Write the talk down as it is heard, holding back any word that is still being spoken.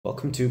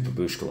Welcome to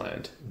Babushka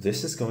Land.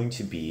 This is going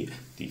to be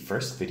the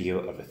first video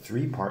of a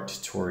 3-part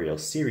tutorial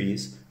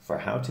series for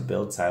how to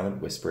build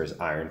Silentwisperer's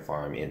iron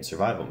farm in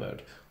survival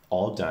mode,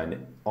 all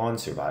done on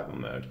survival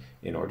mode.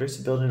 In order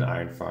to build an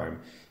iron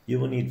farm, you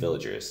will need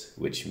villagers,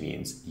 which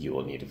means you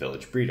will need a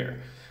village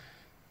breeder.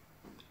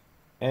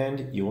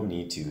 And you will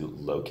need to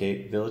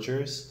locate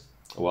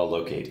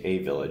a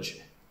village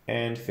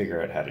and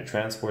figure out how to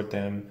transport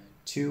them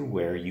to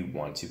where you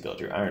want to build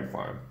your iron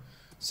farm.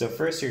 So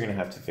first you're going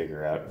to have to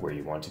figure out where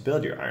you want to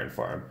build your iron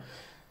farm.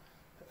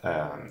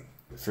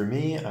 For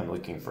me, I'm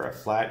looking for a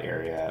flat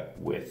area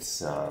with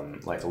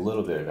some, like a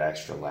little bit of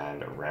extra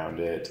land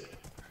around it,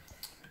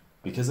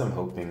 because I'm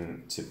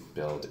hoping to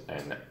build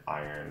an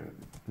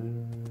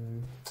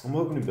I'm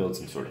hoping to build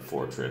some sort of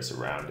fortress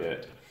around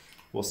it.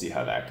 We'll see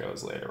how that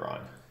goes later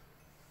on.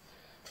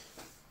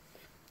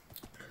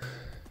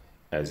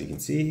 As you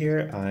can see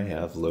here, I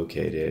have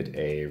located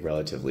a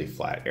relatively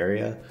flat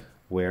area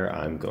where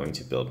I'm going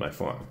to build my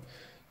farm.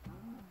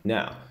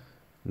 Now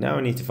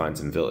I need to find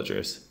some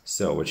villagers.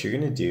 So what you're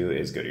going to do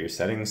is go to your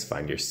settings,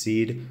 find your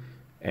seed,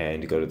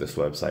 and go to this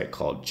website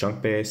called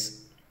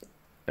Chunkbase.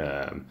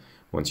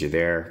 Once you're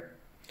there,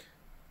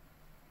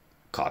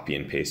 copy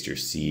and paste your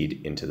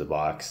seed into the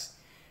box,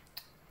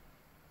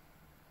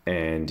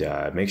 and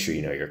make sure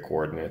you know your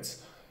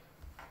coordinates.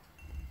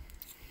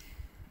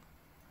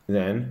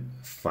 Then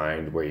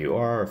find where you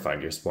are, or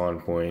find your spawn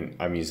point.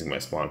 I'm using my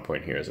spawn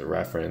point here as a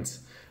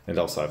reference, and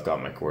also I've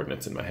got my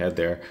coordinates in my head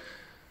there.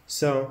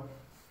 So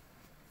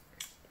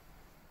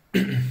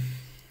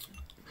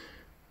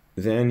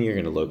then you're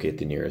going to locate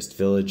the nearest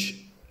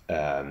village,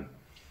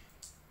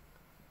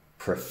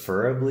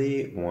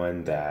 preferably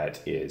one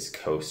that is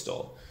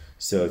coastal.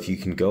 So if you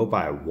can go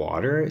by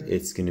water,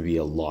 it's going to be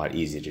a lot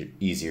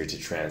easier to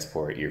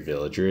transport your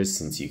villagers,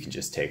 since you can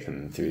just take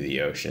them through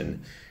the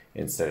ocean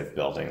instead of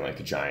building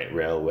like a giant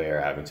railway or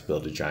having to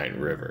build a giant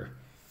river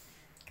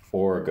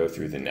or go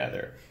through the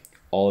nether.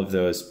 All of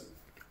those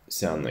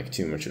sound like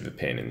too much of a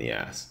pain in the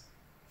ass.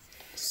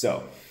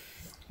 So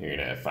you're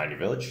going to find your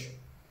village,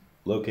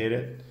 locate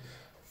it.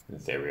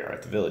 There we are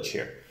at the village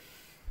here.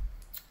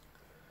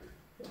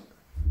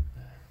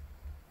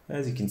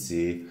 As you can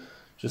see,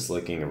 just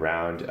looking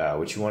around,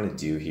 what you want to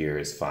do here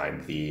is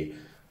find the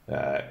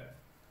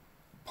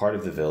part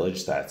of the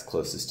village that's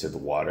closest to the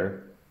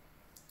water.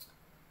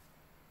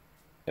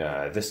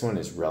 This one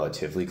is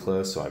relatively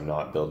close, so I'm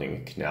not building a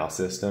canal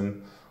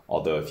system.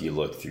 Although if you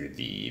look through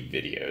the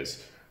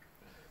videos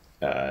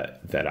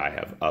that I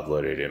have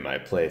uploaded in my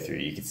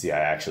playthrough, you can see I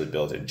actually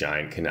built a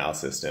giant canal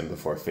system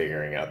before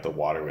figuring out the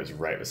water was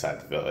right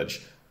beside the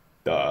village.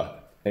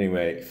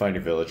 Anyway, find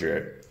your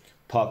villager,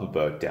 pop a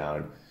boat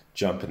down,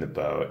 jump in the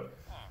boat.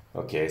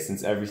 Okay,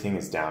 since everything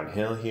is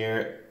downhill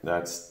here,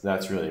 that's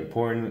really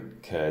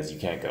important, because you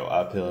can't go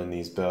uphill in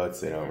these boats.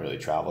 They don't really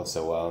travel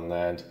so well on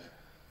land.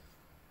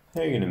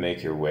 Now you're going to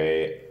make your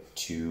way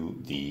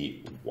to the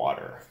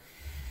water.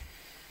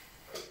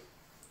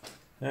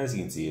 As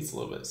you can see, it's a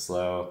little bit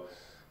slow,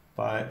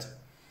 but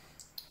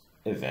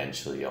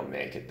eventually you'll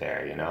make it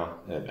there, you know?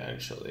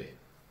 Eventually.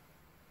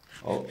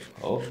 Oh,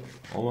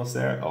 almost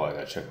there. Oh, I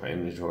gotta check my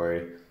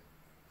inventory.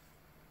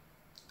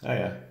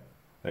 Oh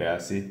yeah,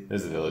 see,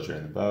 there's a villager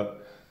in the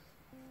boat.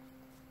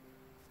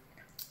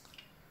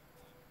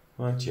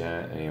 Not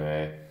yet,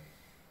 anyway.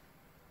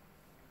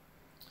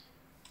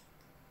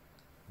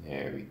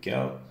 There we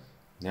go.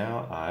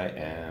 Now I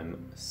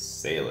am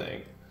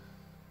sailing.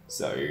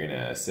 So you're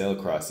gonna sail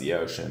across the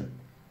ocean,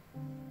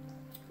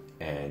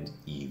 and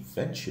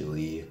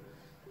eventually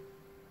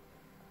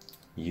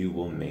you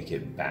will make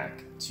it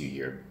back to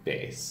your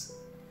base.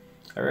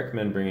 I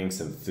recommend bringing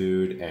some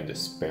food and a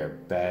spare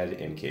bed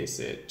in case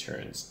it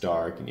turns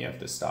dark and you have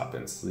to stop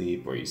and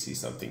sleep, or you see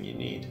something you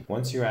need.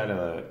 Once you're at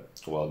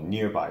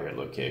nearby your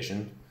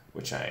location,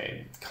 which I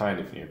am kind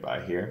of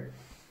nearby here,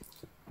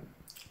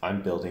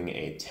 I'm building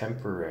a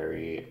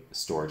temporary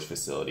storage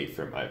facility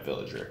for my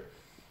villager.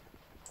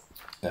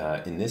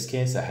 In this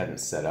case, I hadn't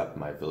set up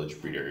my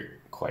village breeder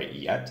quite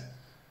yet,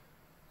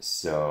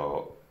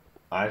 so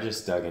I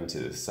just dug into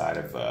the side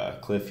of a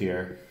cliff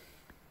here.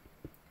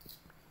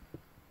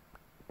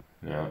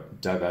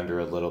 Dug under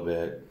a little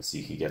bit so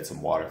you could get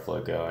some water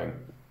flow going.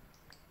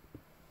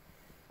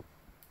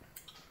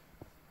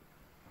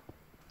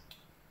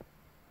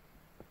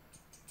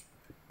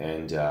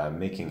 And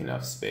making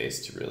enough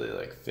space to really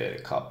like fit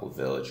a couple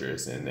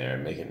villagers in there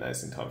and make it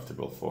nice and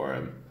comfortable for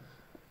them.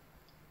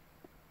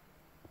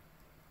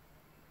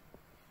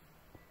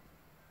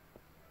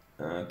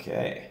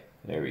 Okay,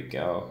 there we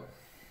go.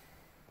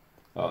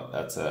 Oh,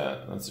 that's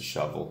a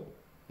shovel.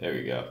 There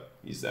we go.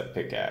 Use that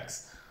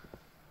pickaxe.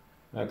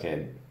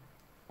 Okay,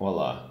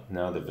 voila.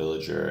 Now the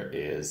villager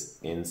is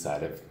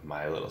inside of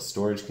my little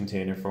storage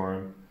container for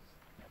him.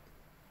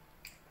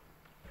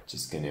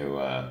 Just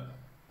gonna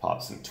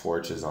pop some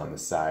torches on the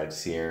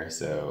sides here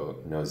so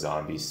no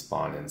zombies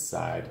spawn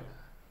inside.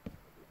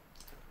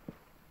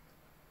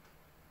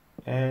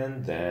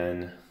 And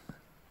then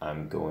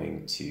I'm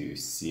going to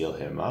seal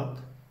him up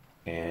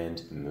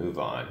and move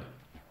on,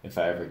 if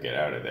I ever get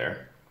out of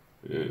there.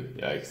 Ooh,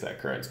 yikes, that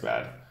current's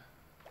bad.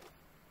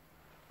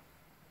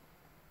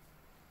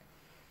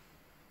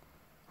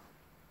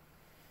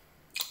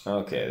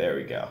 Okay, there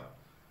we go.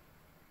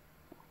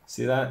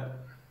 See that?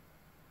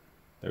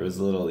 There was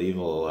a little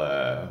evil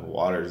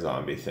water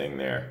zombie thing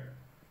there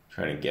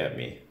trying to get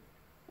me.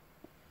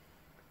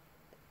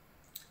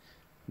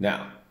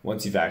 Now,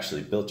 once you've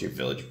actually built your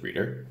village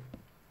breeder,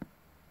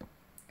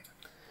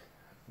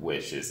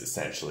 which is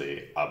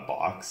essentially a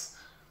box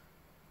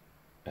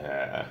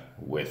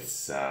with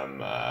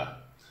some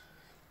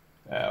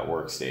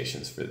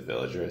workstations for the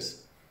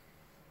villagers,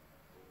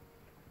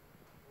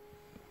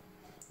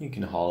 you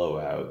can hollow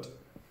out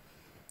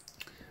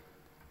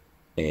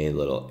a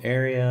little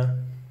area,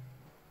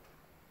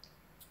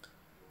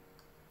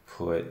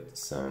 put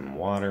some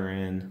water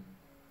in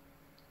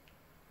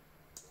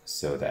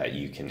so that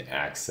you can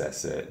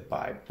access it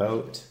by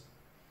boat.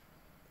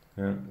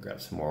 Grab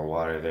some more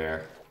water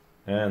there,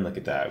 and look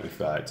at that, we've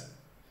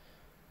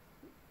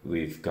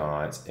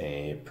got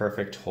a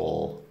perfect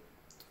hole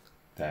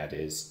that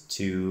is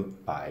 2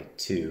 by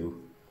 2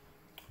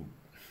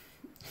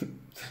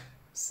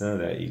 so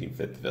that you can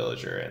fit the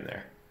villager in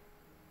there,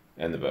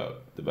 and the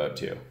boat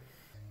too.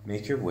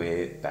 Make your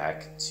way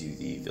back to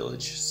the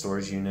village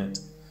storage unit,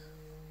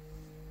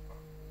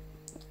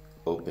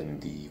 open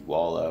the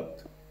wall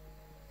up,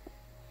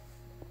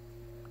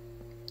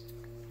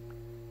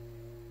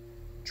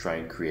 try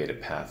and create a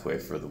pathway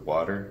for the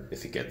water.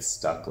 If it gets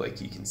stuck,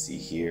 like you can see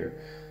here,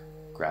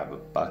 grab a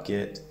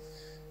bucket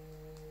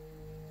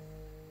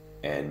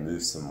and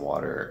move some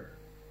water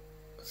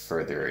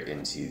further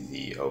into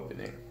the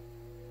opening.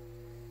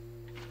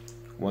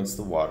 Once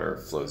the water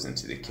flows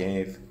into the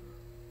cave,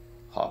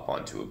 hop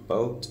onto a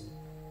boat,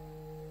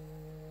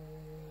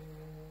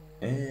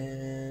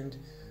 and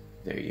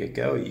there you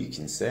go, you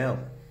can sail.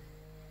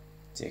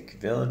 Take a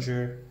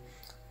villager,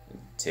 and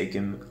take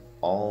him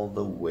all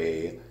the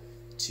way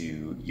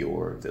to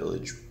your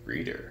village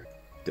breeder.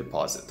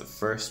 Deposit the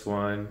first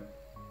one,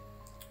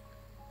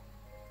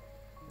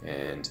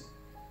 and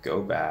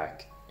go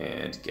back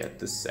and get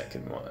the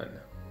second one.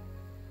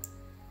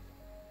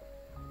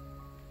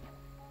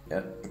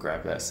 Yep,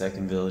 grab that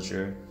second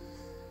villager,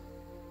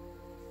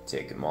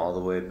 take him all the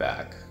way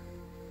back,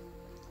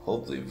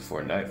 hopefully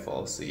before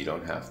nightfall so you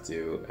don't have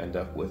to end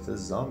up with a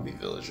zombie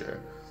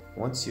villager.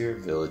 Once your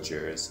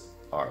villagers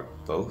are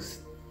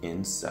both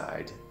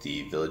inside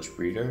the village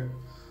breeder,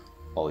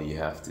 all you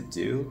have to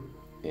do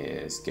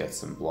is get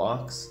some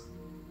blocks,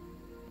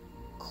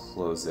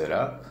 close it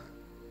up,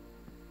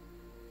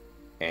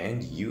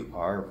 and you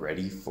are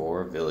ready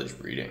for village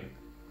breeding.